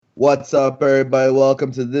What's up, everybody?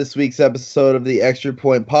 Welcome to this week's episode of the Extra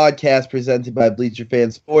Point Podcast presented by Bleacher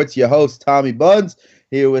Fan Sports. Your host, Tommy Buns,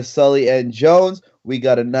 here with Sully and Jones. We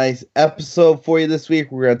got a nice episode for you this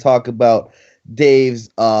week. We're going to talk about Dave's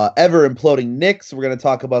ever-imploding Knicks. We're going to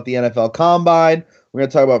talk about the NFL Combine. We're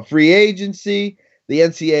going to talk about free agency, the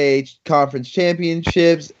NCAA Conference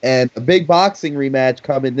Championships, and a big boxing rematch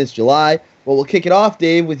coming this July. But we'll kick it off,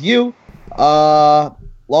 Dave, with you.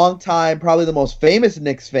 Long time, probably the most famous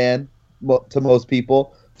Knicks fan to most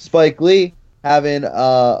people, Spike Lee, having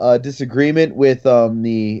a disagreement with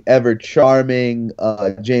the ever charming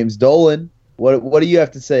James Dolan. What do you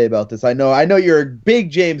have to say about this? I know you're a big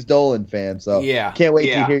James Dolan fan, so can't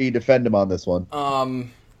wait to hear you defend him on this one.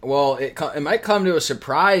 Well, it might come to a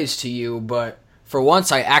surprise to you, but for once,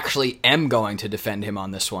 I actually am going to defend him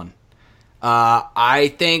on this one.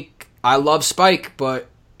 I think I love Spike, but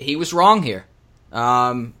he was wrong here.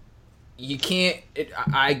 You can't.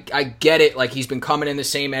 I get it. Like, he's been coming in the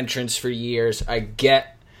same entrance for years. I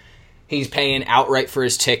get he's paying outright for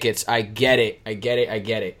his tickets. I get it.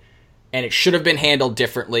 And it should have been handled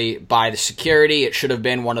differently by the security. It should have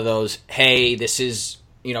been one of those, hey, this is,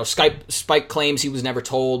 Spike claims he was never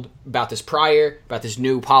told about this prior, about this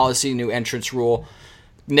new policy, new entrance rule.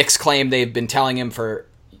 Knicks claim they've been telling him for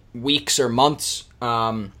weeks or months.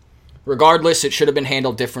 Regardless, it should have been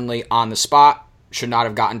handled differently on the spot. Should not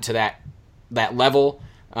have gotten to that level.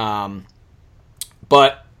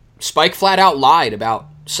 But Spike flat out lied about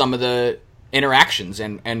some of the interactions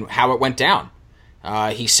and how it went down.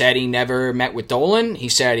 He said he never met with Dolan. He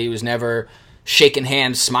said he was never shaking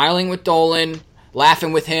hands, smiling with Dolan,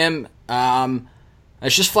 laughing with him.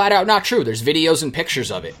 It's just flat out not true. There's videos and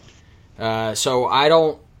pictures of it. So I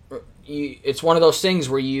don't... It's one of those things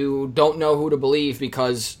where you don't know who to believe,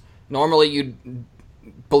 because normally you'd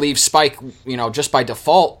believe Spike, just by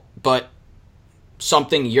default, but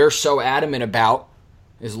something you're so adamant about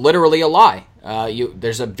is literally a lie.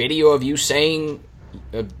 There's a video of you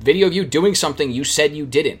doing something you said you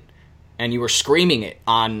didn't, and you were screaming it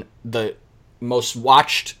on the most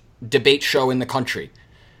watched debate show in the country,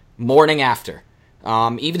 morning after.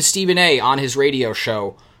 Even Stephen A. on his radio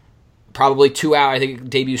show, probably 2 hours, I think it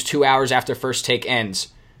debuts 2 hours after First Take ends.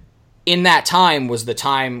 In that time was the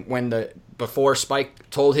time when before Spike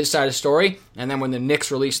told his side of the story, and then when the Knicks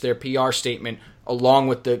released their PR statement along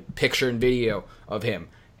with the picture and video of him.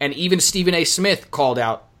 And even Stephen A. Smith called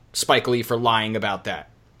out Spike Lee for lying about that.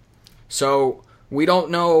 So we don't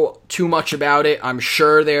know too much about it. I'm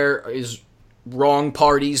sure there is wrong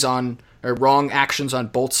actions on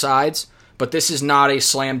both sides, but this is not a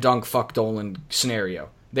slam dunk fuck Dolan scenario.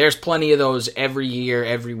 There's plenty of those every year,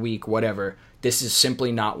 every week, whatever. This is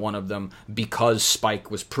simply not one of them, because Spike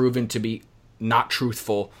was proven to be not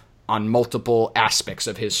truthful on multiple aspects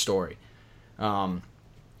of his story. So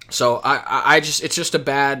it's just a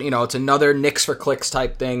bad, it's another Knicks for clicks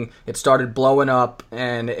type thing. It started blowing up,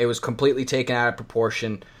 and it was completely taken out of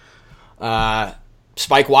proportion.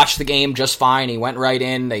 Spike watched the game just fine. He went right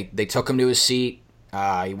in. They took him to his seat.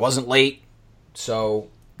 He wasn't late. So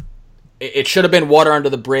it should have been water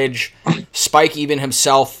under the bridge. Spike even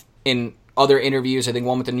himself, in other interviews, I think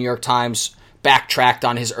one with the New York Times, backtracked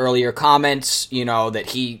on his earlier comments, that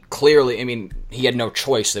he clearly, he had no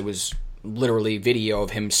choice. There was literally video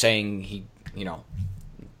of him saying he,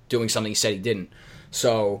 doing something he said he didn't.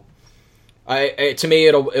 So, to me,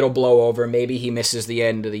 it'll blow over. Maybe he misses the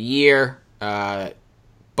end of the year, but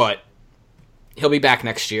he'll be back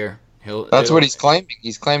next year. That's what he's claiming.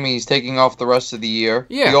 He's claiming he's taking off the rest of the year.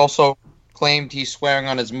 Yeah. He also claimed he's swearing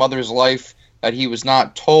on his mother's life that he was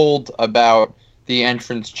not told about the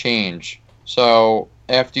entrance change. So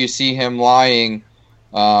after you see him lying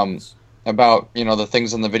about, the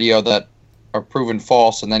things in the video that are proven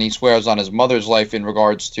false, and then he swears on his mother's life in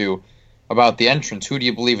regards to about the entrance, who do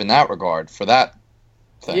you believe in that regard for that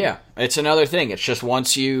thing? Yeah, it's another thing. It's just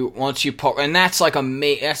once you and that's like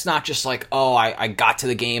that's not just like, oh, I got to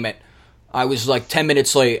the game I was like 10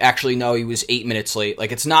 minutes late. Actually, no, he was 8 minutes late.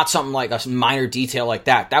 Like, it's not something like a minor detail like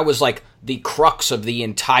that. That was like the crux of the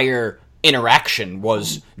entire interaction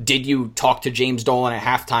was, did you talk to James Dolan at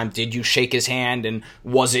halftime? Did you shake his hand? And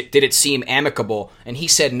did it seem amicable? And he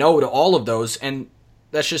said no to all of those. And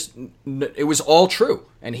that's just, it was all true.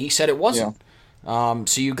 And he said it wasn't. Yeah.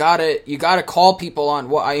 So you gotta call people on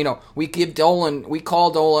we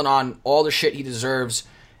call Dolan on all the shit he deserves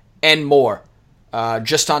and more.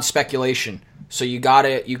 Just on speculation. So you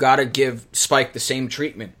gotta give Spike the same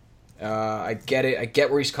treatment. I get it. I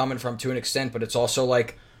get where he's coming from to an extent, but it's also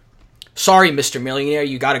like, sorry, Mr. Millionaire,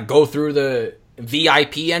 you gotta go through the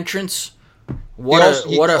VIP entrance. What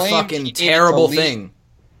a fucking terrible thing.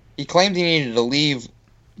 He claimed he needed to leave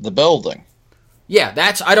the building. Yeah,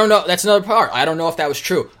 I don't know. That's another part. I don't know if that was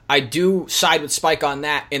true. I do side with Spike on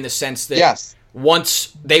that in the sense that Yes.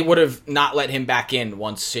 once they would have not let him back in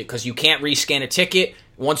because you can't rescan a ticket.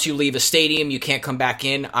 Once you leave a stadium, you can't come back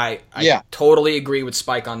in. I totally agree with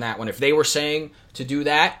Spike on that one. If they were saying to do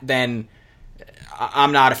that, then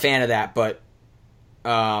I'm not a fan of that. But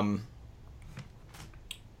we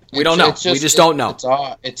don't know. We just don't know.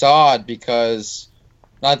 It's odd because,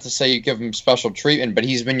 not to say you give him special treatment, but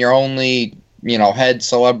he's been your only, head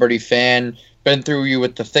celebrity fan, been through you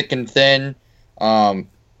with the thick and thin.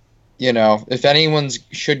 If anyone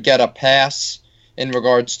should get a pass in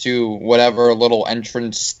regards to whatever little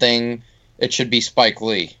entrance thing, it should be Spike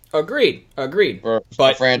Lee. Agreed. But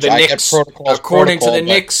the Knicks, according to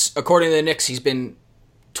the Knicks, he's been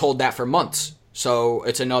told that for months. So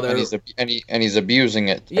it's another, and he's abusing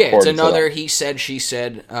it. Yeah, it's another he said, she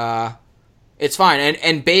said. It's fine,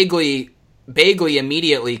 and Bagley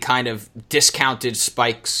immediately kind of discounted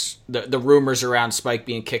Spike's the rumors around Spike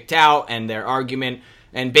being kicked out and their argument.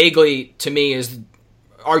 And Bagley, to me, is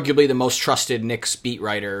arguably the most trusted Knicks beat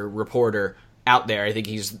writer, reporter out there. I think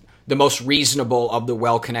he's the most reasonable of the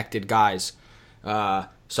well-connected guys.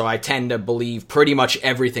 So I tend to believe pretty much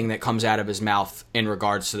everything that comes out of his mouth in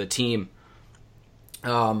regards to the team.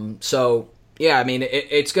 So, yeah, I mean,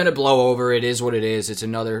 it's going to blow over. It is what it is. It's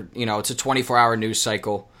another, it's a 24-hour news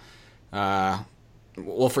cycle.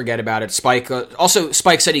 We'll forget about it. Spike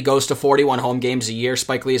said he goes to 41 home games a year.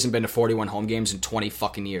 Spike Lee hasn't been to 41 home games in 20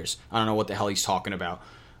 fucking years. I don't know what the hell he's talking about.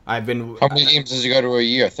 How many games does he go to a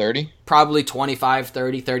year? 30? Probably 25,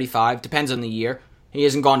 30, 35. Depends on the year. He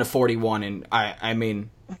hasn't gone to 41, and I mean,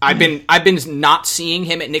 I've been not seeing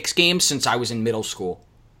him at Knicks games since I was in middle school.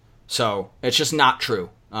 So it's just not true.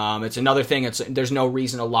 It's another thing. There's no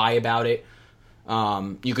reason to lie about it.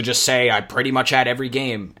 You could just say I pretty much had every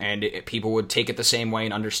game, and people would take it the same way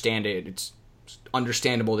and understand it. It's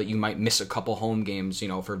understandable that you might miss a couple home games,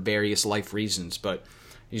 for various life reasons. But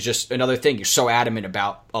it's just another thing. You're so adamant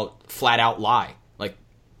about a flat out lie. Like,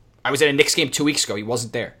 I was at a Knicks game 2 weeks ago. He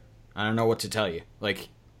wasn't there. I don't know what to tell you. Like,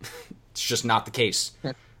 it's just not the case.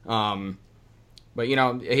 But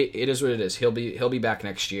it is what it is. He'll be back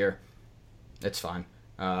next year. It's fine.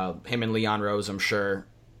 Him and Leon Rose, I'm sure.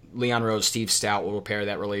 Leon Rose, Steve Stout will repair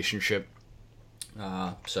that relationship.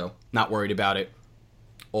 So not worried about it.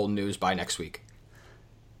 Old news by next week.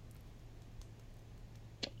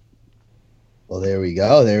 Well, there we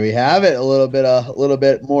go. There we have it. A little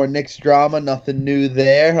bit more Knicks drama. Nothing new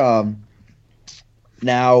there.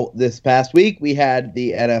 Now, this past week we had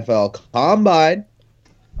the NFL Combine.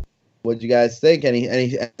 What'd you guys think?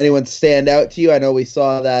 Anyone stand out to you? I know we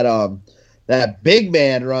saw that big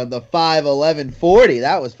man run the 5.11 40.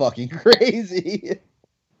 That was fucking crazy.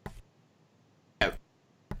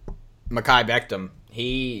 Mekhi Beckham,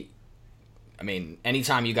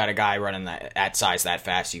 anytime you got a guy running that size that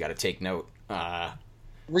fast, you got to take note.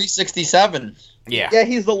 367. Yeah. Yeah,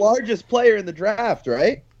 he's the largest player in the draft,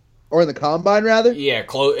 right? Or in the Combine, rather? Yeah,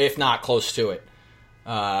 if not close to it.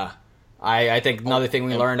 I think another thing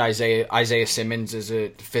we learned, Isaiah Simmons is a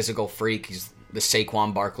physical freak. He's the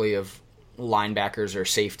Saquon Barkley of linebackers or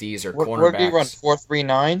safeties or cornerbacks. What did he run,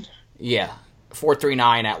 4.39? Yeah,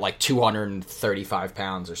 4.39 at like 235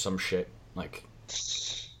 pounds or some shit. Like,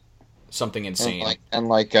 something insane. And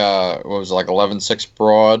what was it, like 11.6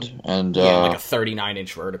 broad? And like a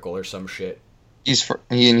 39-inch vertical or some shit. He's from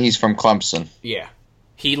Clemson. Yeah.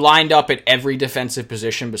 He lined up at every defensive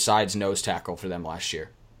position besides nose tackle for them last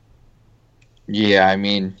year. Yeah, I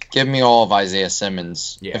mean, give me all of Isaiah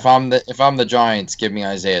Simmons. Yeah. If I'm the Giants, give me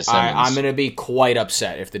Isaiah Simmons. I'm going to be quite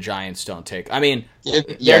upset if the Giants don't take. I mean,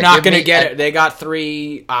 they're not going to get it. They got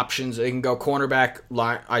three options. They can go cornerback,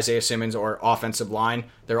 Isaiah Simmons, or offensive line.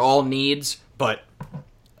 They're all needs, but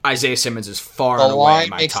Isaiah Simmons is far and away my top choice. The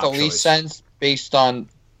line makes the least sense based on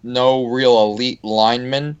no real elite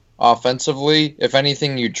linemen offensively. If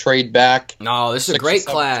anything, you trade back. No, this is a great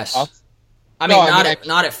class. Not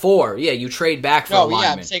at 4. Yeah, you trade back for a lineman.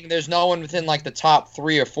 Yeah, I'm saying there's no one within like the top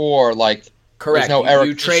 3 or 4. Like, correct. There's no Eric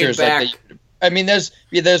you trade back.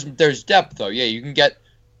 There's depth though. Yeah, you can get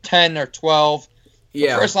 10 or 12.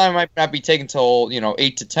 Yeah, the first line might not be taken till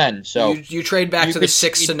 8 to 10. So you trade back to the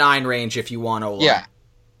 6 to 9 range if you want O-line. Yeah,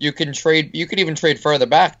 you can trade. You could even trade further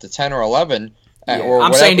back to 10 or 11.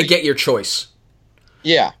 I'm saying to get your choice.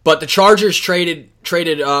 Yeah, but the Chargers traded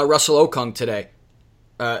Russell Okung today.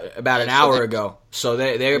 About an hour ago. So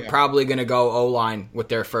they're probably going to go O-line with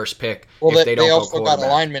their first pick if they don't go quarterback. They also got a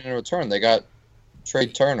lineman in return. They got Trey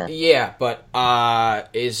Turner. Yeah, but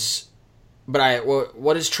what does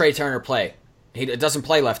Trey Turner play? He doesn't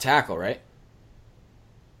play left tackle, right?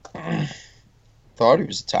 thought he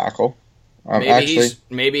was a tackle.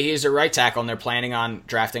 Maybe he's a right tackle, and they're planning on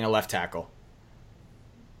drafting a left tackle.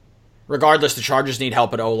 Regardless, the Chargers need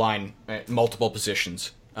help at O-line at multiple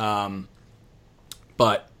positions. But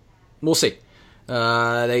we'll see.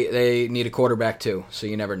 They need a quarterback too, so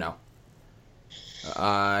you never know.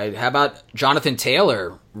 How about Jonathan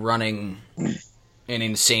Taylor running an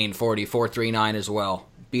insane 4.39 as well?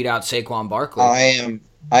 Beat out Saquon Barkley.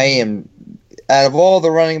 I am. Out of all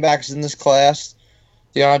the running backs in this class,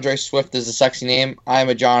 DeAndre Swift is a sexy name. I'm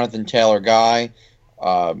a Jonathan Taylor guy.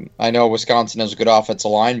 I know Wisconsin has a good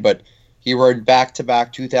offensive line, but he rode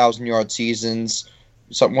back-to-back 2,000-yard seasons.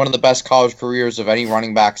 One of the best college careers of any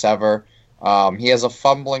running backs ever. He has a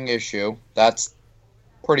fumbling issue. That's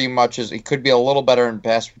pretty much he could be a little better in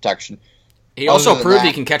pass protection. He also proved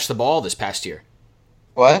he can catch the ball this past year.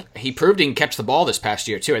 What? He proved he can catch the ball this past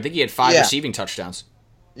year too. I think he had 5 receiving touchdowns.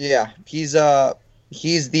 Yeah, he's the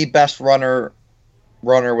best runner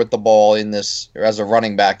with the ball in this, as a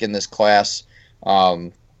running back in this class.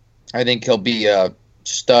 I think he'll be a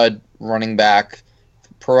stud running back,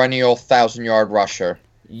 perennial 1,000-yard rusher.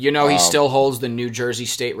 You know, he still holds the New Jersey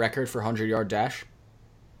State record for 100-yard dash.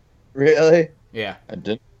 Really? Yeah, I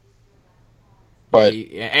did. But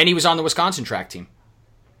and he was on the Wisconsin track team.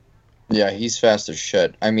 Yeah, he's fast as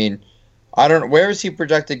shit. I mean, I don't know, where is he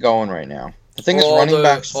projected going right now? The thing is, running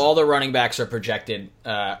backs. All the running backs are projected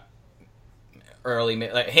early.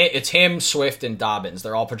 It's him, Swift, and Dobbins.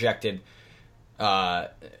 They're all projected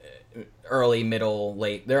early, middle,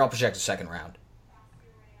 late. They're all projected second round.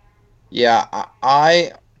 Yeah,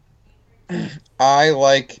 I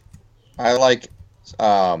like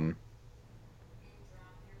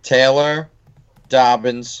Taylor,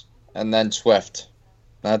 Dobbins, and then Swift.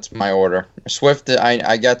 That's my order. Swift,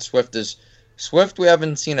 I get Swift is Swift. We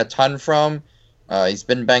haven't seen a ton from. He's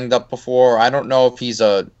been banged up before. I don't know if he's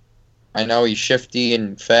I know he's shifty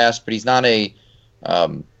and fast, but he's not a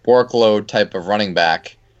workload type of running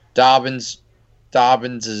back. Dobbins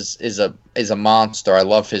is a monster. I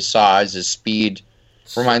love his size, his speed.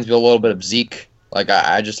 Reminds me a little bit of Zeke. Like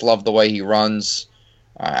I just love the way he runs.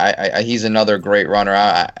 He's another great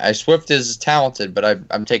runner. Swift is talented, but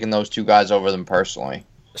I'm taking those two guys over them personally.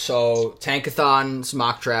 So Tankathon's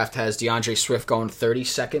mock draft has DeAndre Swift going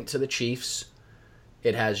 32nd to the Chiefs.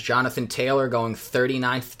 It has Jonathan Taylor going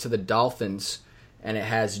 39th to the Dolphins, and it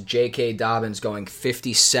has J.K. Dobbins going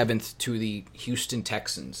 57th to the Houston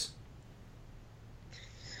Texans.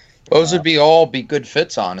 Those would all be good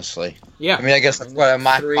fits, honestly. Yeah, I mean, I guess that's what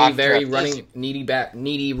my three very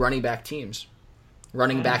needy running back teams.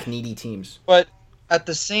 Running back needy teams. But at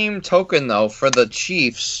the same token, though, for the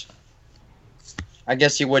Chiefs, I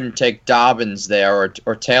guess you wouldn't take Dobbins there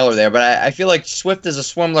or Taylor there. But I feel like Swift is a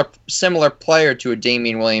similar player to a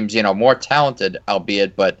Damian Williams. More talented,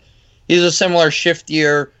 albeit, but he's a similar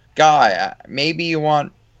shiftier guy. Maybe you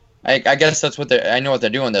want. I guess that's what I know what they're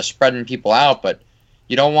doing. They're spreading people out, but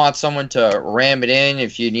you don't want someone to ram it in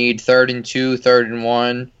if you need 3rd and 2, 3rd and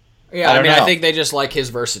 1. Yeah, I think they just like his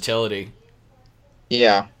versatility.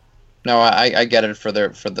 Yeah, no, I get it for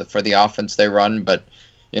the offense they run, but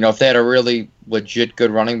if they had a really legit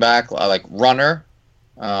good running back like runner,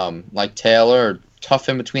 like Taylor, or tough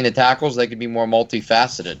in between the tackles, they could be more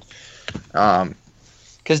multifaceted.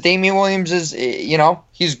 Because Damian Williams is,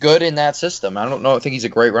 he's good in that system. I think he's a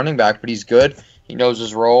great running back, but he's good. He knows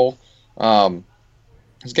his role.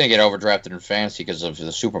 He's gonna get overdrafted in fantasy because of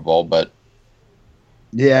the Super Bowl, but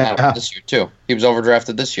yeah, this year too. He was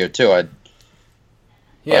overdrafted this year too.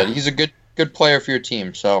 Yeah, but he's a good player for your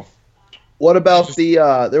team. So, what about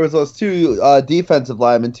there was those two defensive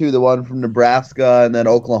linemen too? The one from Nebraska and then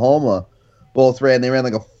Oklahoma, both ran. They ran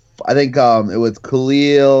like I think it was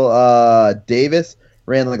Khalil Davis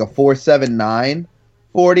ran like a 4.79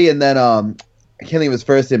 40, and then I can't think of his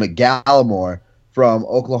first name, but Gallimore from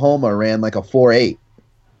Oklahoma ran like a 4.8.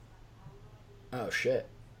 Oh shit!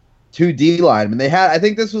 2 D linemen. They had. I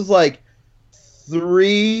think this was like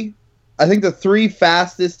 3. I think the 3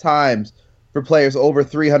 fastest times for players over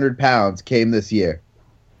 300 pounds came this year.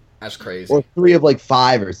 That's crazy. Or 3 of like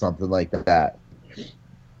 5 or something like that.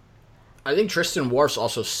 I think Tristan Wirfs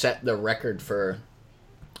also set the record for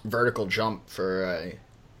vertical jump for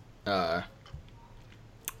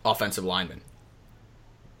offensive lineman.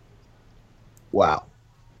 Wow.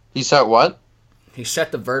 He set what? He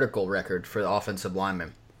set the vertical record for the offensive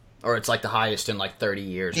lineman. Or it's like the highest in like 30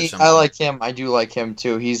 years or something. I like him. I do like him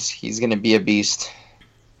too. He's going to be a beast.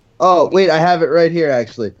 Oh, wait, I have it right here,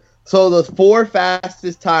 actually. So the 4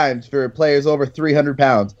 fastest times for players over 300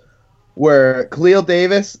 pounds were Khalil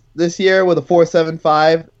Davis this year with a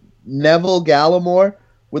 4.75, Neville Gallimore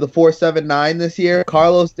with a 4.79 this year,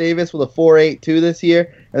 Carlos Davis with a 4.82 this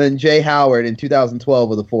year, and then Jay Howard in 2012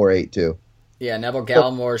 with a 4.82. Yeah, Neville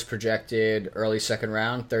Gallimore is projected early second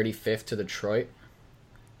round, 35th to Detroit.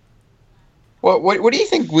 What do you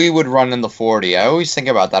think we would run in the 40? I always think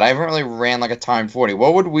about that. I haven't really ran like a time 40.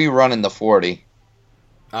 What would we run in the 40?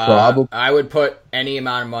 Probably. I would put any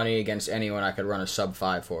amount of money against anyone. I could run a sub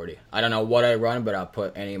 540. I don't know what I run, but I'll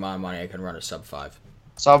put any amount of money I can run a sub 5.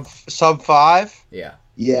 Sub 5? Yeah.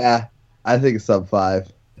 Yeah, I think it's sub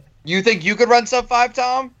 5. You think you could run sub 5,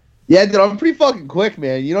 Tom? Yeah, dude, I'm pretty fucking quick,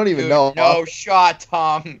 man. You don't even know. No shot,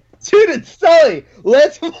 Tom. Dude, it's Sully.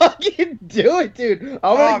 Let's fucking do it, dude.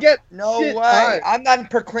 I'm gonna get no shit way. time. I'm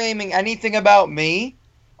not proclaiming anything about me.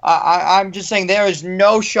 I'm just saying there is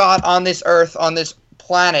no shot on this earth, on this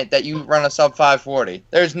planet, that you run a sub 540.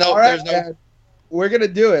 There's no. All right, there's no. man. We're gonna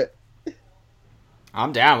do it.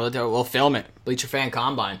 I'm down. We'll do it. We'll film it. Bleacher Fan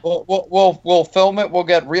Combine. We'll film it. We'll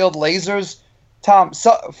get real lasers. Tom,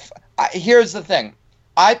 here's the thing.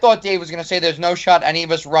 I thought Dave was going to say there's no shot any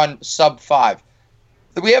of us run sub 5.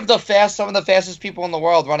 We have some of the fastest people in the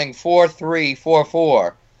world running 4.3,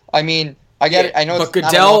 4.4. I mean, I get it. I know.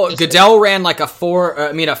 But Goodell ran like a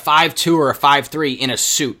 5.2 or a 5.3 in a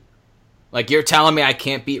suit. Like, you're telling me I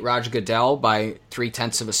can't beat Roger Goodell by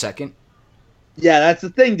 0.3 of a second? Yeah, that's the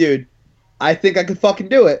thing, dude. I think I could fucking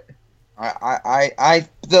do it.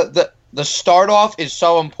 The start off is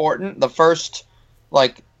so important. The first,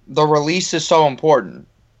 the release is so important.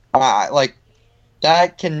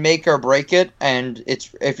 That can make or break it. And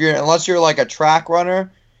unless you're like a track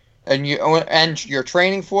runner, and you're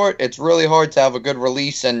training for it, it's really hard to have a good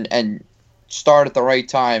release and start at the right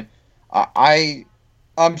time.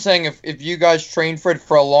 I'm saying if you guys train for it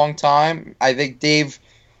for a long time, I think Dave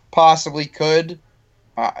possibly could.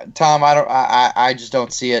 Tom, I just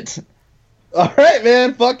don't see it. All right,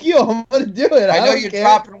 man. Fuck you. I'm gonna do it. I know you're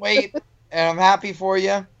dropping weight, and I'm happy for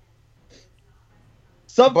you.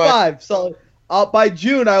 Sub 5. So by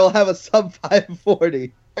June, I will have a sub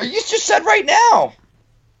 540. You just said right now.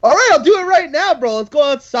 All right, I'll do it right now, bro. Let's go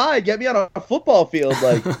outside. Get me on a football field,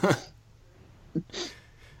 like.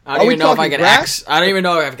 I don't even know if I can access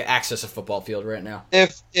a football field right now.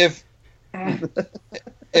 If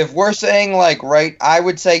we're saying I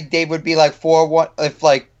would say Dave would be like 4.1 if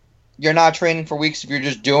you're not training for weeks, if you're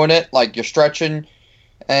just doing it, you're stretching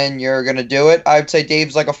and you're gonna do it. I'd say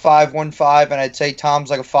Dave's like a 5.15 and I'd say Tom's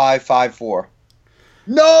like a 5.54.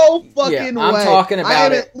 No fucking way. I'm talking about I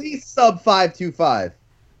am at least sub 5.25.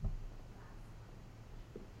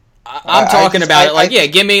 I'm talking about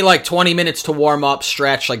it. Give me 20 minutes to warm up,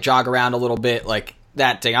 stretch, jog around a little bit,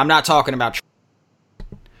 that thing. I'm not talking about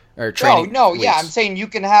training. No, yeah, I'm saying you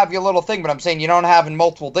can have your little thing, but I'm saying you don't have in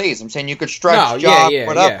multiple days. I'm saying you could stretch, jog,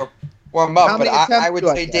 whatever, warm up. But I would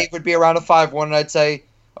say Dave would be around a 5.1, and I'd say,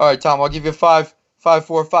 all right, Tom, I'll give you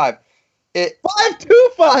 5.45.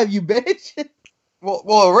 5.25, you bitch.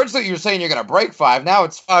 Well, originally you were saying you're going to break 5. Now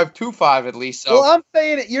it's 5.25 at least. So. Well, I'm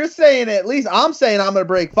saying it. You're saying at least. I'm saying I'm going to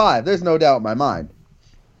break 5. There's no doubt in my mind.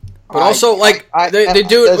 But also, they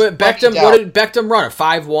do it. Beckham. What did Beckham run? A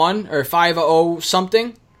 5.1 or 5.0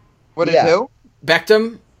 something? What did who?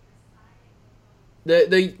 Beckham.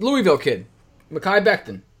 The Louisville kid, Mekhi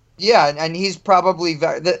Becton. Yeah, and he's probably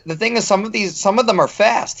the thing is some of them are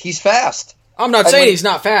fast. He's fast. I'm not saying he's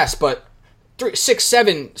not fast, but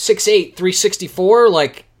 6'7", 6'8", 364,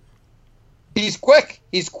 he's quick.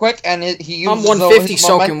 He's quick, and he uses. I'm 150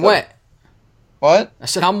 soaking wet. What? I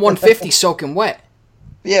said I'm 150 soaking wet.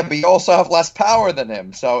 Yeah, but you also have less power than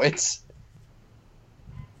him, so it's.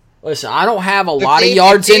 Listen, I don't have a lot of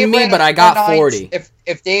yards in me, but I got 40.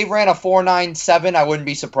 If Dave ran a 4.97, I wouldn't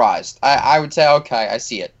be surprised. I would say, okay, I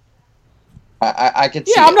see it. I could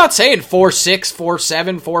see it. Yeah, I'm not saying 4.6,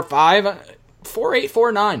 4.7, 4.5, 4.8,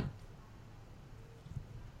 4.9.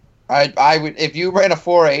 I would if you ran a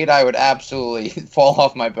 4.8, I would absolutely fall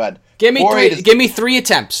off my bed. Give me 3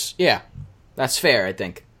 attempts. Yeah, that's fair. I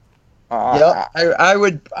think. I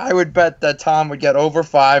would bet that Tom would get over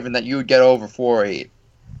 5 and that you would get over 4.8.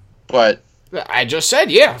 But I just said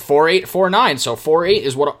 4.8, 4.9. So 4.8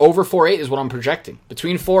 is over 4.8 is what I'm projecting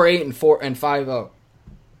between 4.8 and 5.0.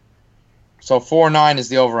 So 4.9 is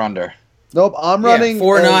the over under. Nope, I'm running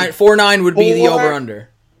 4.9. 4.9 would be the over under.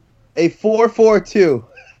 A 4.42.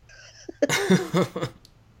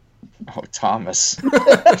 Oh, Thomas.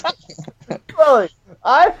 Really?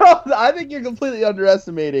 I think you're completely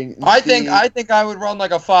underestimating. I think I would run like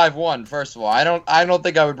a 5.1. First of all, I don't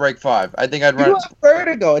think I would break 5. I think I'd run. You have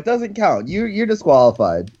vertigo. It doesn't count. You're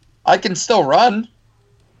disqualified. I can still run.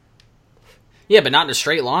 Yeah, but not in a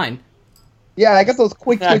straight line. Yeah, I got those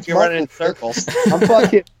quick twitch you're running in circles. I'm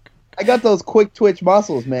fucking. I got those quick twitch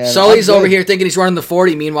muscles, man. Sully's over here thinking he's running the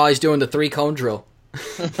 40. Meanwhile, he's doing the 3-cone drill.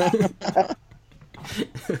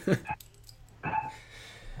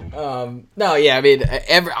 No, yeah, I mean,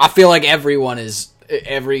 I feel like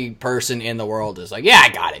every person in the world is like, yeah, I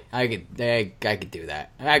got it. I could do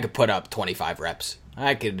that. I could put up 25 reps.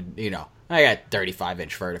 I could, I got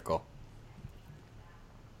 35-inch vertical.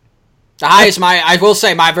 The highest I will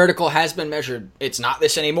say my vertical has been measured. It's not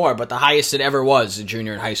this anymore, but the highest it ever was in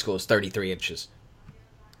junior and high school is 33 inches.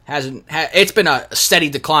 It's been a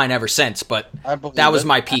steady decline ever since, but that was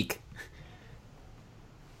my peak.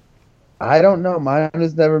 I don't know. Mine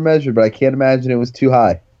was never measured, but I can't imagine it was too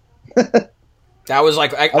high. That was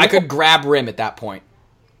like I could grab rim at that point.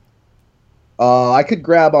 I could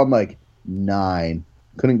grab on like 9.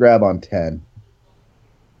 Couldn't grab on 10.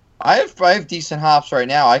 I have decent hops right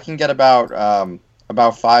now. I can get about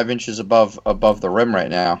 5 inches above the rim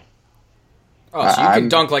right now. Oh, so you can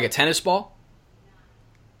dunk like a tennis ball?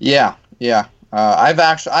 Yeah. I've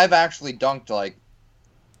actually dunked like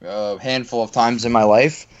a handful of times in my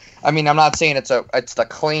life. I mean, I'm not saying it's the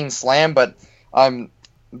clean slam, but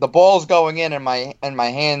the ball's going in, and my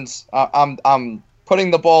hands. I'm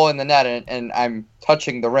putting the ball in the net, and I'm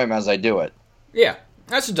touching the rim as I do it. Yeah.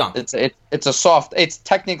 That's a dunk. It's a soft. It's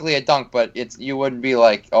technically a dunk, but you wouldn't be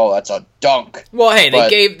like, oh, that's a dunk. Well, hey,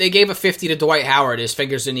 they gave a 50 to Dwight Howard. His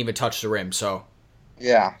fingers didn't even touch the rim. So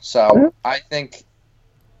yeah. So I think,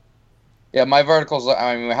 yeah, my verticals.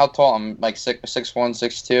 I mean, how tall? I'm like 6'1",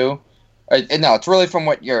 6'2". No, it's really from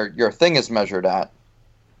what your thing is measured at.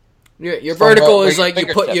 Your vertical is like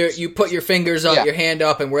you put your fingers up, your hand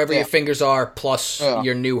up, and wherever your fingers are, plus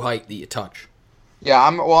your new height that you touch. Yeah,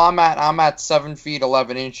 I'm at 7 feet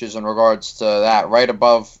 11 inches in regards to that, right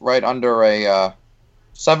under a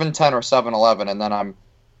 7'10" or 7'11", and then I'm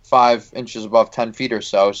 5 inches above 10 feet or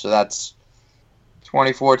so. So that's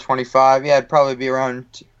 24, 25. Yeah, it'd probably be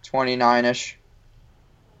around 29ish,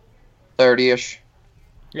 30ish.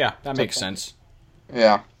 Yeah, that makes sense.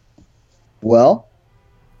 Yeah. Well,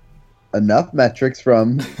 enough metrics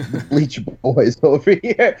from the Bleacher Boys over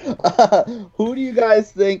here. Who do you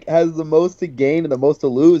guys think has the most to gain and the most to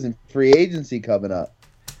lose in free agency coming up?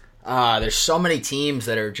 There's so many teams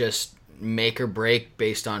that are just make or break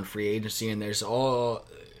based on free agency, and there's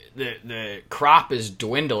the crop is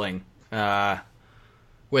dwindling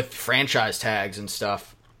with franchise tags and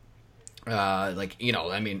stuff. I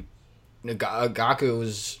mean, Ngakou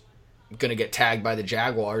was going to get tagged by the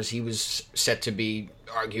Jaguars. He was set to be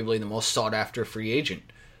arguably the most sought-after free agent,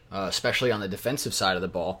 especially on the defensive side of the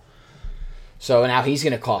ball. So now he's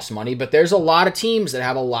going to cost money, but there's a lot of teams that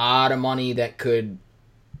have a lot of money that could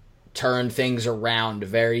turn things around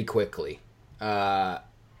very quickly. The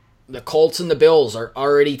Colts and the Bills are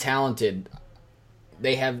already talented.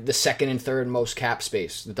 They have the second and third most cap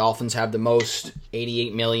space. The Dolphins have the most,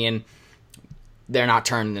 $88 million. They're not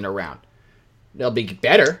turning it around. They'll be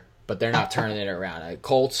better, but they're not turning it around.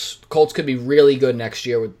 Colts could be really good next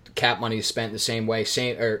year with cap money spent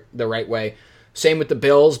the right way. Same with the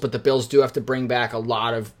Bills, but the Bills do have to bring back a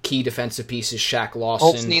lot of key defensive pieces. Shaq Lawson.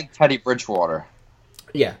 Colts need Teddy Bridgewater.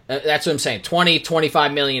 Yeah, that's what I'm saying.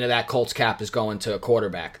 25 million of that Colts cap is going to a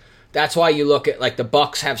quarterback. That's why you look at, like, the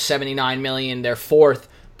Bucks have $79 million. They're fourth,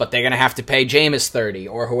 but they're going to have to pay Jameis 30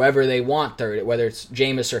 or whoever they want 30, whether it's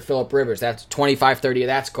Jameis or Phillip Rivers. That's 25, 30 of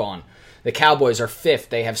that's gone. The Cowboys are fifth.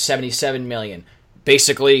 They have $77 million.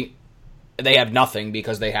 Basically, they have nothing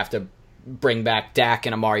because they have to bring back Dak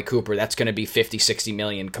and Amari Cooper. That's going to be $50, $60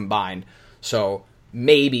 million combined. So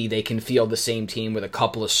maybe they can field the same team with a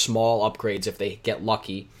couple of small upgrades if they get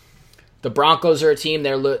lucky. The Broncos are a team.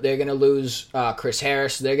 They're going to lose Chris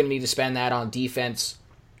Harris. They're going to need to spend that on defense.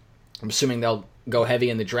 I'm assuming they'll go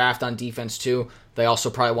heavy in the draft on defense too. They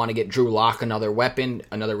also probably want to get Drew Lock another weapon,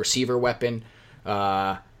 another receiver weapon.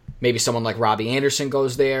 Maybe someone like Robbie Anderson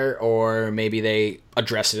goes there, or maybe they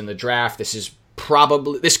address it in the draft. This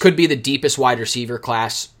could be the deepest wide receiver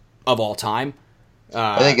class of all time.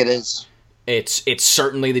 I think it is. It's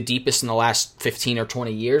certainly the deepest in the last 15 or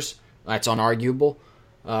 20 years. That's unarguable.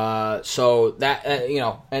 So that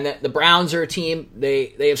and the Browns are a team.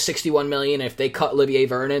 They have $61 million. If they cut Olivier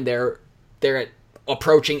Vernon, they're at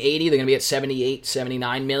approaching 80. They're going to be at 78,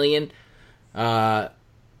 $79 million.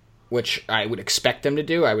 Which I would expect them to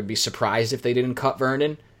do. I would be surprised if they didn't cut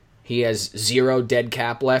Vernon. He has 0 dead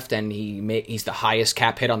cap left, and he's the highest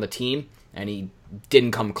cap hit on the team, and he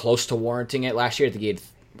didn't come close to warranting it last year. I think he had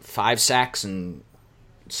 5 sacks and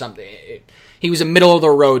something. He was a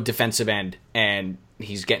middle-of-the-road defensive end, and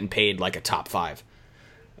he's getting paid like a top 5.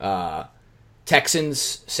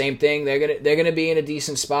 Texans, same thing. They're gonna be in a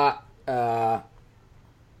decent spot.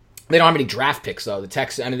 They don't have any draft picks though. The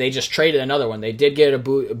Texans, I mean, they just traded another one. They did get a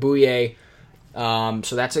Bouye,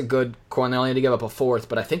 so that's a good corner. They only had to give up a fourth,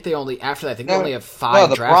 but I think they only have 5 draft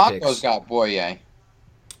picks. The Broncos got Bouye.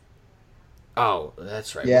 Oh,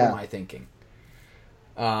 that's right. Yeah. What am I thinking?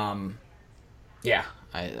 Yeah.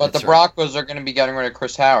 But the Broncos are going to be getting rid of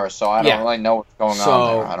Chris Harris, so I don't really know what's going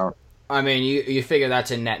on there. I mean, you figure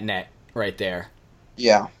that's a net right there.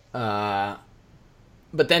 Yeah.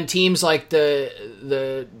 But then teams like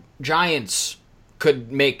the Giants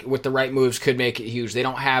could make, with the right moves, could make it huge. They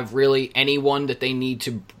don't have really anyone that they need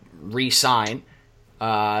to re-sign.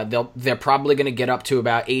 They're probably going to get up to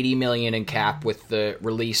about $80 million in cap with the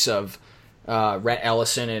release of Rhett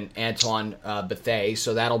Ellison and Antoine Bethea.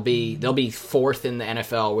 So they'll be fourth in the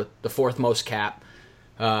NFL with the fourth most cap.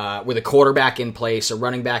 With a quarterback in place, a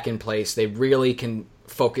running back in place, they really can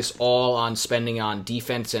focus all on spending on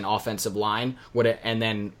defense and offensive line, and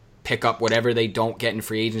then pick up whatever they don't get in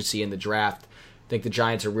free agency in the draft. I think the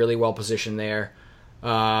Giants are really well positioned there.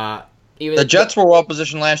 The Jets were well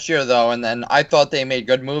positioned last year, though, and then I thought they made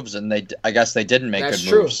good moves, and I guess they didn't make good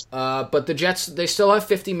moves. That's true. But the Jets, they still have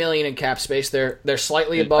 $50 million in cap space. They're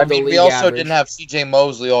slightly above the league we also average. didn't have C.J.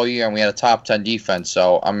 Mosley all year, and we had a top 10 defense,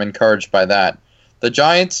 so I'm encouraged by that. The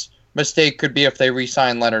Giants' mistake could be if they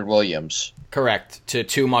re-sign Leonard Williams. Correct. To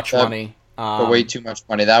too much money. For way too much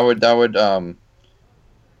money. That would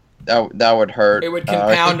hurt. It would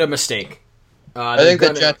compound a mistake. I think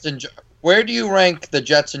the Jets and where do you rank the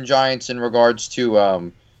Jets and Giants in regards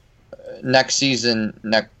to next season?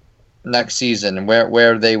 Next season,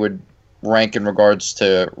 where they would rank in regards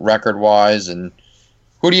to record wise, and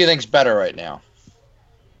who do you think's better right now?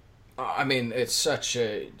 I mean, it's such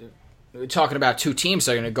a. We're talking about two teams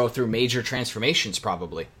that are going to go through major transformations,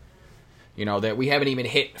 probably. You know, that we haven't even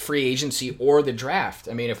hit free agency or the draft.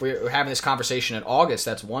 I mean, if we're having this conversation in August,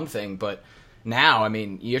 that's one thing. But now, I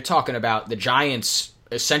mean, you're talking about the Giants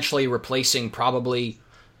essentially replacing probably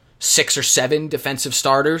 6 or 7 defensive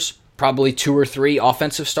starters, probably 2 or 3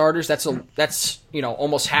 offensive starters. That's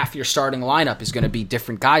almost half your starting lineup is going to be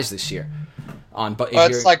different guys this year.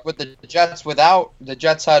 It's like with the Jets. The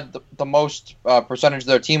Jets had the most percentage of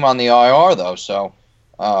their team on the IR, though. So,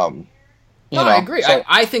 I agree. So,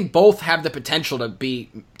 I think both have the potential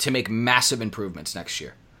to make massive improvements next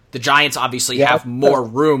year. The Giants obviously have more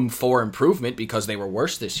room for improvement because they were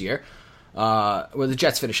worse this year. Where the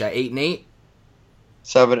Jets finish at 8-8,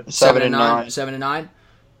 7-9, 7-9.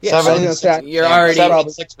 Yeah, 7-6. You're already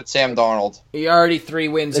 7-6 with Sam Darnold. You're already 3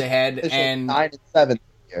 wins ahead, and 9-7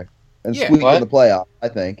 here, and squeak in the playoff. I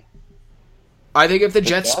think if the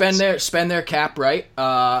Jets spend their cap right,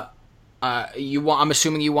 I'm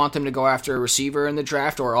assuming you want them to go after a receiver in the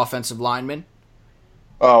draft or offensive lineman.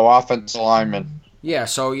 Oh, offensive lineman. Yeah,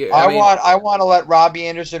 so I want to let Robbie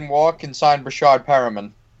Anderson walk and sign Brashad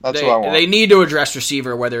Perriman. That's what I want. They need to address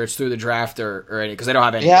receiver, whether it's through the draft or any, because they don't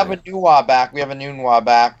have any. We have a Nunwa back. We have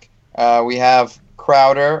We have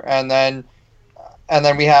Crowder, and then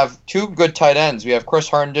we have 2 good tight ends. We have Chris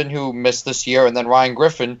Herndon, who missed this year, and then Ryan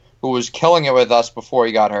Griffin, who was killing it with us before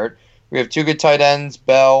he got hurt. We have 2 good tight ends.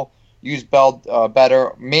 Use Bell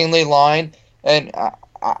better, mainly line, and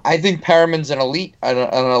I think Perriman's an elite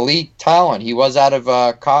talent. He was out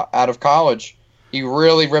of college. He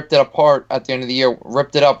really ripped it apart at the end of the year.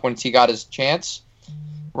 Ripped it up once he got his chance.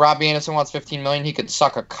 Robbie Anderson wants $15 million. He could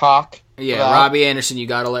suck a cock. Yeah, Robbie Anderson. You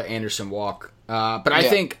got to let Anderson walk. But I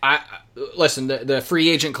think listen. The free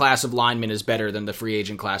agent class of linemen is better than the free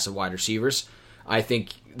agent class of wide receivers. I think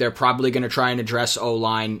they're probably going to try and address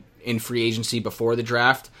O-line in free agency before the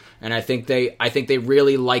draft, and I think they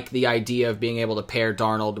really like the idea of being able to pair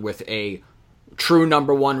Darnold with a true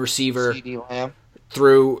number 1 receiver. CeeDee Lamb.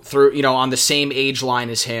 Through on the same age line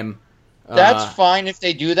as him. That's fine if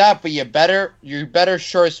they do that, but you better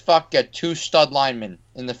sure as fuck get 2 stud linemen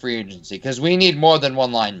in the free agency, because we need more than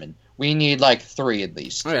 1 lineman. We need like 3 at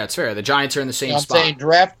least. Oh yeah, that's fair. The Giants are in the same spot. I'm saying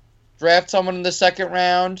draft someone in the second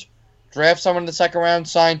round.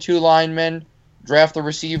 Sign 2 linemen. Draft the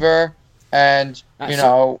receiver, and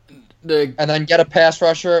and then get a pass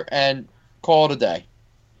rusher and call it a day.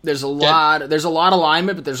 There's a lot of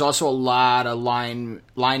linemen, but there's also a lot of lineman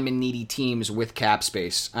needy teams with cap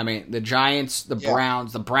space. I mean, the Giants, the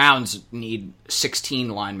Browns need 16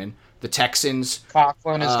 linemen. The Texans,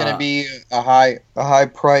 Conklin is going to be a high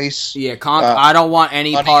price. Yeah, I don't want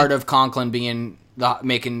any part of Conklin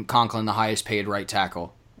making Conklin the highest paid right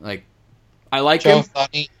tackle. Like, I like him.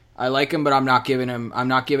 I like him, but I'm not giving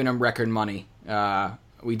him record money.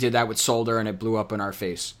 We did that with Solder, and it blew up in our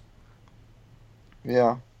face.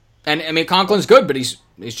 Yeah. And I mean, Conklin's good, but he's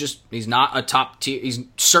not a top tier. He's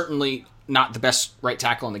certainly not the best right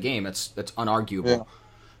tackle in the game. That's unarguable.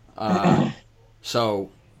 So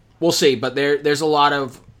we'll see. But there's a lot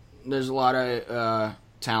of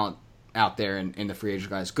talent out there in the free agent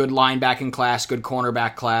guys. Good linebacking class, good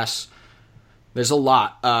cornerback class. There's a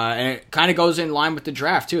lot, and it kind of goes in line with the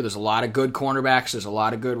draft too. There's a lot of good cornerbacks. There's a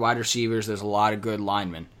lot of good wide receivers. There's a lot of good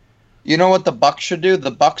linemen. You know what the Bucks should do?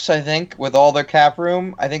 The Bucks, I think, with all their cap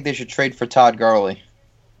room, I think they should trade for Todd Gurley.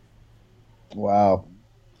 Wow.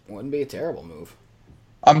 Wouldn't be a terrible move.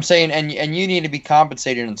 I'm saying, and you need to be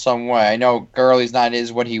compensated in some way. I know Gurley's not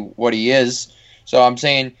what he is, so I'm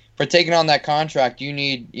saying for taking on that contract, you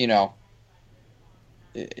need, you're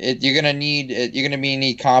gonna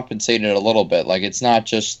need compensated a little bit. Like it's not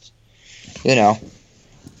just, What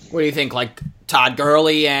do you think? Like Todd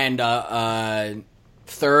Gurley and a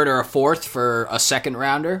third or a fourth for a second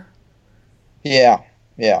rounder? Yeah.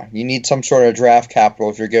 You need some sort of draft capital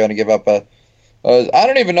if you're going to give up a. I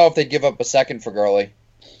don't even know if they'd give up a second for Gurley.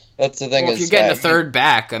 That's the thing. Well, if you're getting a third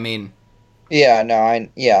back, I mean. Yeah. No.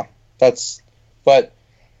 That's. But.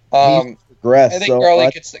 I think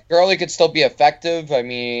Gurley could still be effective. I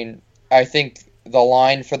mean, I think the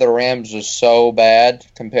line for the Rams was so bad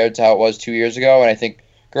compared to how it was 2 years ago, and I think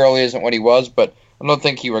Gurley isn't what he was, but I don't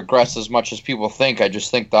think he regressed as much as people think. I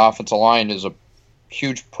just think the offensive line is a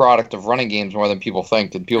huge product of running games more than people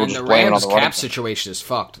think, and people just blame it on the running. Rams' cap situation is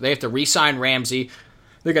fucked. They have to re-sign Ramsey.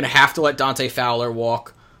 They're going to have to let Dante Fowler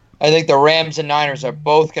walk. I think the Rams and Niners are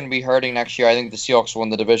both going to be hurting next year. I think the Seahawks will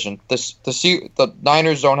win the division. The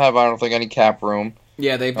Niners don't have, I don't think, any cap room.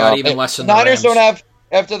 Yeah, they've got even less than the Niners Rams. Don't have,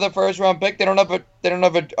 after the first round pick, they don't have a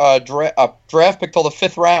draft pick till the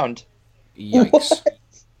 5th round. Yikes! What?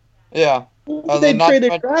 Yeah. Who they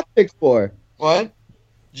traded draft picks for? What?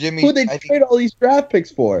 Jimmy. Who they trade all these draft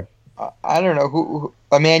picks for? I don't know who.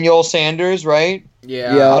 Emmanuel Sanders, right?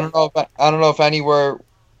 Yeah. I don't know if any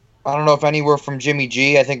were from Jimmy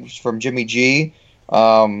G. I think it was from Jimmy G.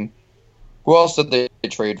 Who else did they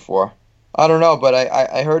trade for? I don't know, but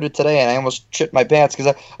I heard it today and I almost shit my pants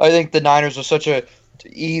because I think the Niners are such a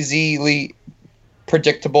easily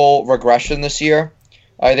predictable regression this year.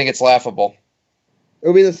 I think it's laughable.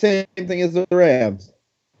 It'll be the same thing as the Rams.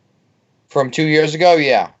 From 2 years ago,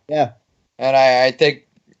 yeah. Yeah. And I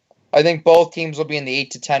think both teams will be in the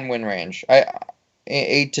 8 to 10 win range.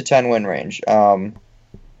 8 to 10 win range.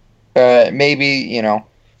 Maybe,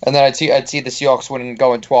 and then I'd see the Seahawks winning,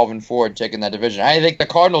 going 12-4, and taking that division. I think the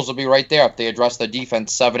Cardinals will be right there if they address their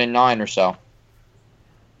defense 7-9 or so.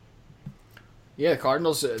 Yeah, the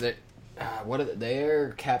Cardinals. What are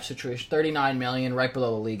their cap situation? $39 million, right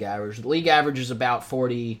below the league average. The league average is about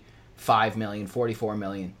 $45 million, $44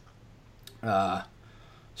 million.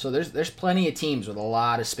 So there's plenty of teams with a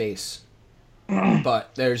lot of space,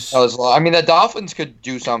 but there's. I mean, the Dolphins could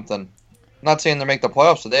do something. I'm not saying they make the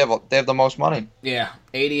playoffs, so they have the most money. Yeah,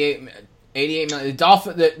 88 million.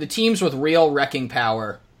 The teams with real wrecking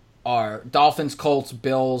power are Dolphins, Colts,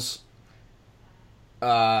 Bills,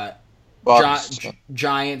 Giants.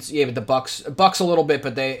 Yeah, but the Bucks a little bit,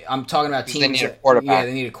 but I'm talking about teams. They need a quarterback. Yeah,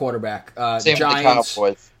 they need a quarterback. Same Giants,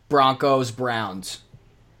 with the Cowboys. Broncos, Browns.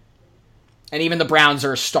 And even the Browns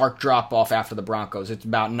are a stark drop-off after the Broncos. It's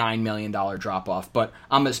about $9 million drop-off. But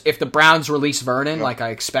if the Browns release Vernon like I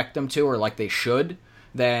expect them to or like they should,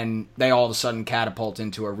 then they all of a sudden catapult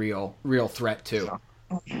into a real threat too.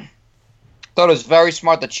 I thought it was very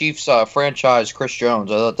smart the Chiefs franchise Chris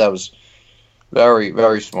Jones. I thought that was very,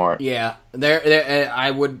 very smart. Yeah.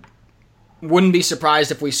 I wouldn't be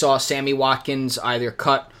surprised if we saw Sammy Watkins either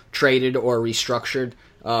cut, traded, or restructured.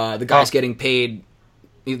 The guy's getting paid...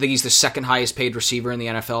 I think he's the second highest paid receiver in the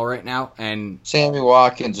NFL right now, and Sammy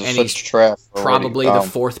Watkins is such trash. Probably the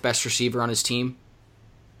fourth best receiver on his team.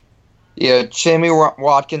 Yeah, Sammy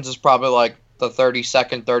Watkins is probably like the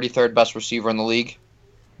 32nd, 33rd best receiver in the league.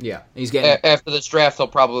 Yeah, he's getting after this draft. He'll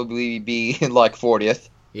probably be like 40th.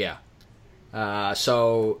 Yeah.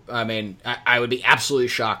 So I mean, I would be absolutely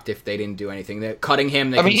shocked if they didn't do anything. Cutting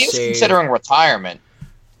him, he's considering retirement.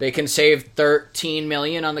 They can save $13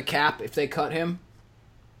 million on the cap if they cut him.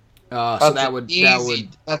 So that would they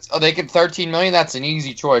get $13 million. That's an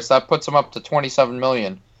easy choice. That puts them up to $27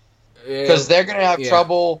 million. Because they're going to have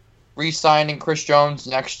trouble re-signing Chris Jones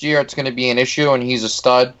next year. It's going to be an issue, and he's a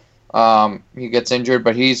stud. He gets injured,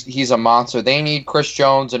 but he's a monster. They need Chris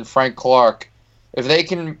Jones and Frank Clark. If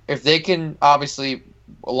they can obviously,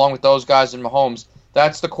 along with those guys and Mahomes,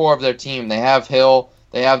 that's the core of their team. They have Hill.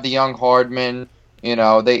 They have the young Hardman.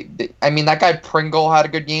 That guy Pringle had a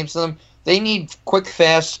good game to them. They need quick,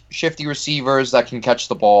 fast, shifty receivers that can catch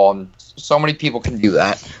the ball, and so many people can do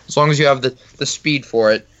that as long as you have the speed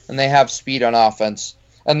for it, and they have speed on offense,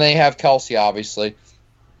 and they have Kelsey, obviously.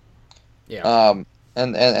 Yeah.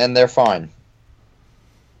 And they're fine.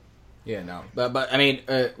 Yeah, no, but I mean,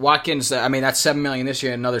 Watkins. I mean, that's $7 million this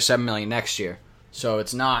year, and another $7 million next year. So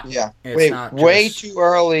it's not. Yeah. It's not way just... too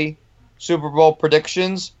early. Super Bowl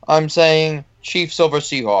predictions. I'm saying Chiefs over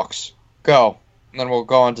Seahawks. Go, and then we'll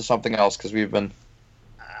go on to something else because we've been.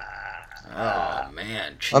 Oh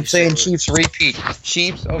man, Chiefs I'm saying over... Chiefs repeat.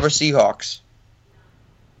 Chiefs over Seahawks.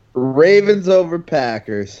 Ravens over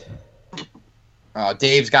Packers.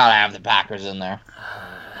 Dave's got to have the Packers in there.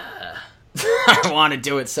 I want to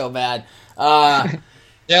do it so bad.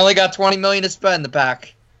 They only got $20 million to spend. The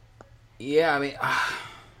Pack. Yeah, I mean,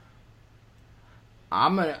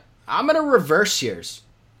 I'm gonna reverse yours.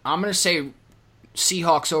 I'm gonna say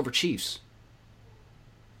Seahawks over Chiefs.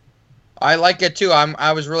 I like it too.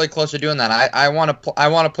 I was really close to doing that. I want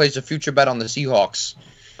to place a future bet on the Seahawks.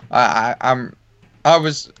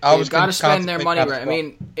 They've got to spend their money right. I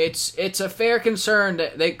mean, it's a fair concern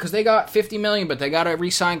that because they got $50 million, but they got to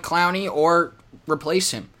re-sign Clowney or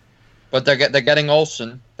replace him. But they're getting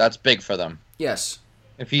Olsen. That's big for them. Yes,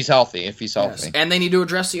 if he's healthy. Yes. And they need to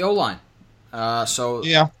address the O-line. So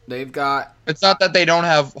yeah, they've got. It's not that they don't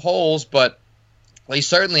have holes, but they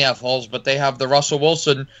certainly have holes. But they have the Russell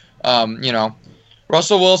Wilson.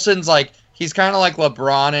 Russell Wilson's like. He's kind of like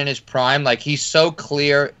LeBron in his prime. Like, he's so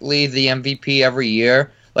clearly the MVP every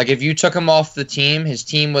year. Like, if you took him off the team, his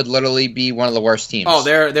team would literally be one of the worst teams. Oh,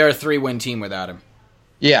 they're a 3-win team without him.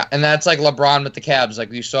 Yeah, and that's like LeBron with the Cavs.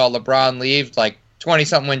 Like, you saw LeBron leave, like,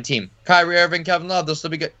 20-something win team. Kyrie Irving, Kevin Love, they'll still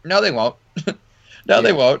be good. No, they won't.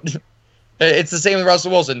 They won't. It's the same with Russell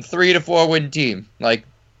Wilson. 3 to 4 win team. Like,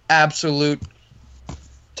 absolute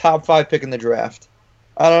top 5 pick in the draft.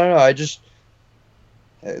 I don't know.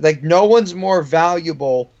 Like, no one's more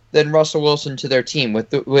valuable than Russell Wilson to their team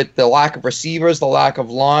with the lack of receivers, the lack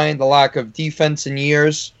of line, the lack of defense in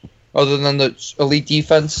years, other than the elite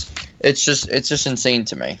defense. It's just insane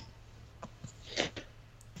to me.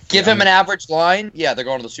 Give him an average line, yeah, they're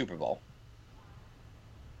going to the Super Bowl.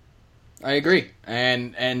 I agree,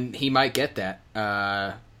 and he might get that.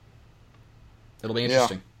 It'll be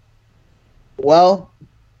interesting. Yeah. Well,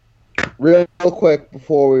 real quick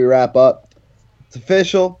before we wrap up. It's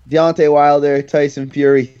official. Deontay Wilder, Tyson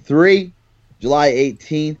Fury 3, July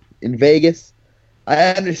 18th in Vegas. I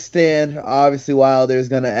understand, obviously, Wilder is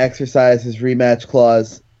going to exercise his rematch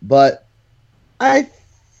clause, but I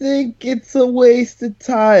think it's a waste of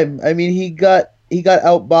time. I mean, he got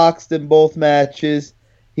outboxed in both matches.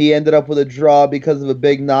 He ended up with a draw because of a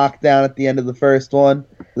big knockdown at the end of the first one.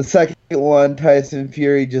 The second one, Tyson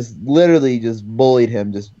Fury literally just bullied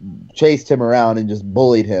him, just chased him around and just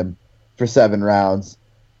bullied him for 7 rounds.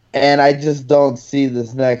 And I just don't see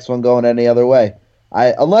this next one going any other way.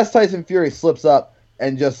 Unless Tyson Fury slips up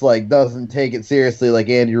and just doesn't take it seriously like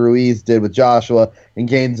Andy Ruiz did with Joshua and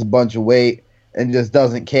gains a bunch of weight and just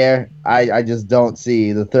doesn't care, I just don't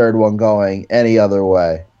see the third one going any other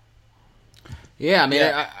way. Yeah, I mean,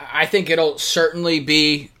 I think it'll certainly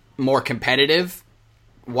be more competitive.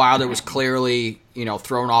 Wilder was clearly,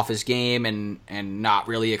 thrown off his game and not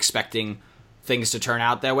really expecting things to turn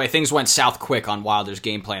out that way. Things went south quick on Wilder's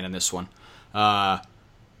game plan in this one. And,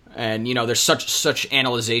 there's such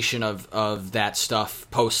analyzation of that stuff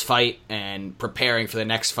post-fight and preparing for the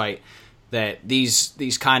next fight that these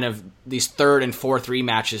third and fourth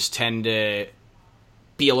rematches tend to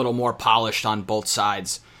be a little more polished on both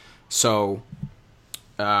sides. So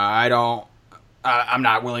I'm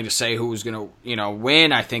not willing to say who's going to,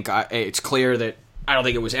 win. I think it's clear that I don't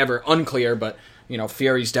think it was ever unclear, but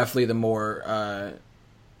Fury's definitely the more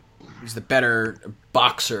he's the better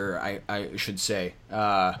boxer, I should say.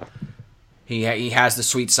 He has the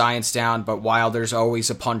sweet science down, but Wilder's always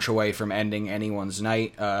a punch away from ending anyone's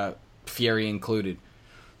night, Fury included.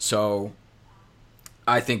 So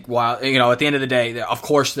I think at the end of the day, of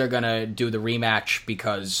course they're gonna do the rematch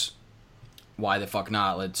because why the fuck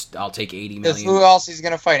not? I'll take $80 million. Who else he's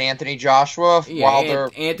gonna fight? Anthony Joshua? Yeah,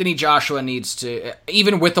 Wilder. Anthony Joshua needs to,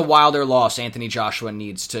 even with the Wilder loss, Anthony Joshua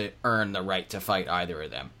needs to earn the right to fight either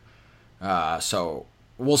of them. So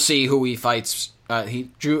we'll see who he fights.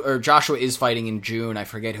 Joshua is fighting in June. I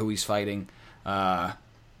forget who he's fighting. But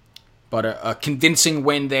a convincing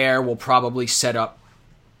win there will probably set up.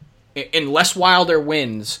 Unless Wilder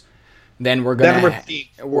wins, then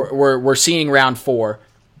we're seeing round 4.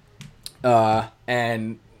 But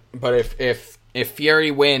if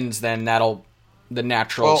Fury wins, then the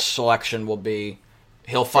natural selection will be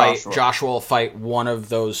he'll fight Joshua will fight one of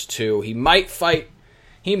those two. He might fight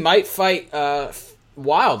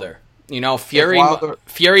Wilder.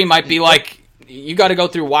 Fury might be like, you got to go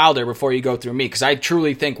through Wilder before you go through me, because I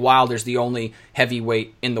truly think Wilder's the only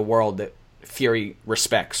heavyweight in the world that Fury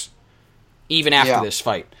respects, even after this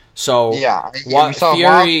fight. So Yeah, what Fury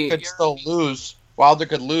Wilder could still lose. Wilder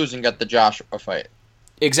could lose and get the Joshua fight.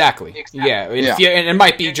 Exactly. Yeah, and it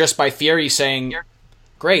might be just by Fury saying,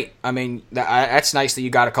 "Great. I mean, that's nice that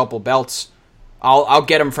you got a couple belts. I'll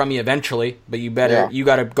get them from you eventually, but you got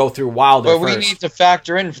to go through Wilder But first." we need to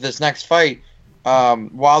factor in for this next fight.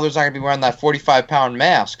 Wilder's not going to be wearing that 45-pound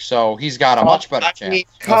mask, so he's got a much better chance.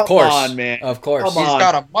 Of course, on, man. Of course, He's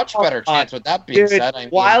got a much better chance. With that being said, I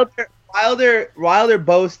mean, Wilder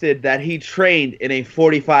boasted that he trained in a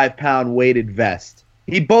 45-pound weighted vest.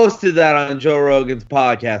 He boasted that on Joe Rogan's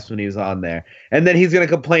podcast when he was on there. And then he's going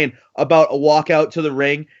to complain about a walkout to the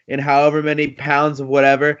ring in however many pounds of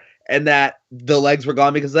whatever, and that the legs were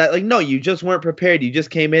gone because of that. Like, no, you just weren't prepared. You just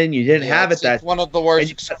came in, you didn't have it. It's one of the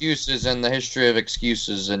worst excuses in the history of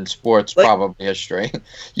excuses in sports, probably history.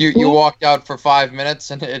 You walked out for 5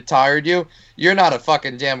 minutes and it tired you. You're not a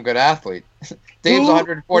fucking damn good athlete. Dave's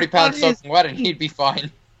 140 pounds soaking wet and he'd be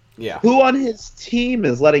fine. Yeah. Who on his team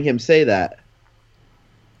is letting him say that?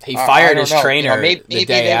 He fired his trainer the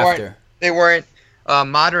day after. They weren't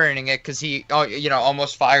moderating it because he,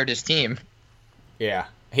 almost fired his team. Yeah,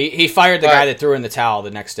 he fired the guy that threw in the towel the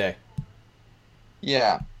next day.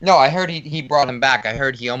 Yeah, no, I heard he brought him back. I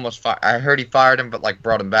heard he I heard he fired him, but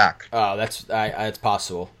brought him back. Oh, that's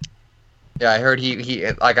possible. Yeah, I heard he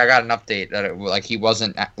I got an update that he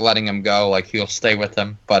wasn't letting him go. He'll stay with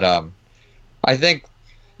him, but I think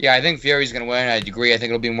Fury's gonna win. I agree. I think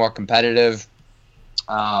it'll be more competitive.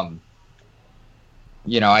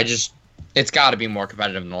 It's got to be more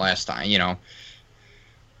competitive than the last time.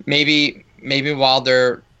 Maybe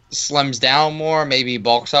Wilder slims down more, maybe he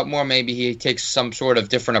bulks up more, maybe he takes some sort of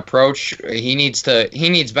different approach. He needs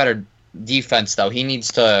better defense though. He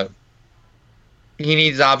needs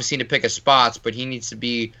obviously to pick his spots, but he needs to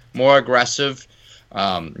be more aggressive.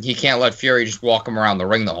 He can't let Fury just walk him around the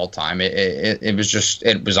ring the whole time.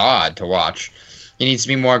 It was odd to watch. He needs to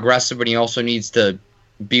be more aggressive, but he also needs to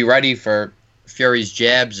be ready for Fury's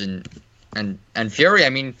jabs and Fury. I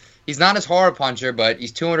mean, he's not as hard a puncher, but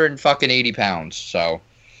he's 280 pounds, so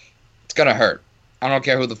it's gonna hurt. I don't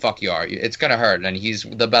care who the fuck you are, it's gonna hurt, and he's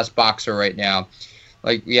the best boxer right now.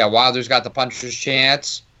 Wilder's got the puncher's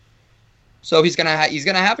chance, so he's gonna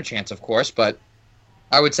have a chance, of course, but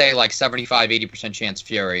I would say 75-80% chance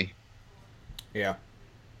Fury. Yeah,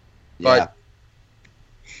 but.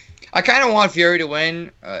 I kind of want Fury to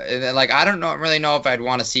win. I don't really know if I'd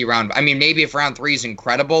want to see round. I mean, maybe if round 3 is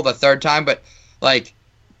incredible the third time, but I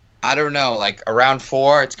don't know. Around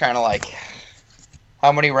 4, it's kind of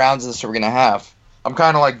how many rounds of this are we gonna have? I'm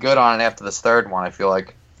kind of good on it after this third one. I feel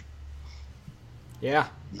like. Yeah,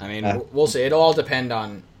 I mean, we'll see. It'll all depend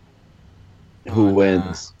on who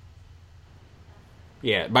wins.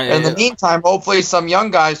 Yeah, but in the meantime, hopefully some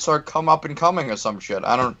young guys start come up and coming or some shit.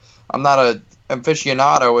 I'm not a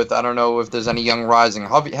aficionado with. I don't know if there's any young rising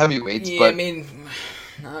heavyweights. Yeah, but I mean,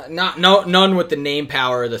 none with the name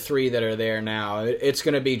power of the 3 that are there now. It's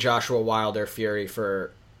going to be Joshua Wilder, Fury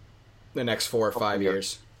for the next 4 or 5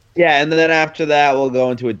 years. Yeah, and then after that, we'll go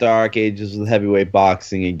into a dark ages with heavyweight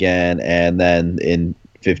boxing again, and then in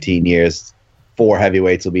 15 years, 4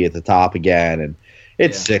 heavyweights will be at the top again, and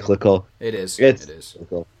it's cyclical. It is. It's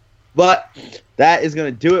cyclical. But that is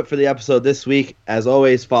going to do it for the episode this week. As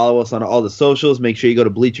always, follow us on all the socials. Make sure you go to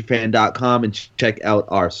BleacherFan.com and check out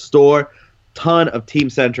our store. Ton of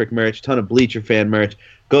team-centric merch, ton of Bleacher Fan merch.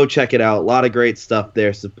 Go check it out. A lot of great stuff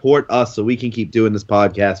there. Support us so we can keep doing this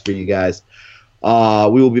podcast for you guys.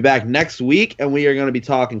 We will be back next week, and we are going to be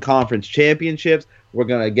talking conference championships. We're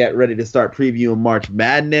going to get ready to start previewing March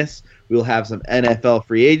Madness. We'll have some NFL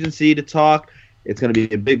free agency to talk. It's going to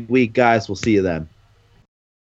be a big week, guys. We'll see you then.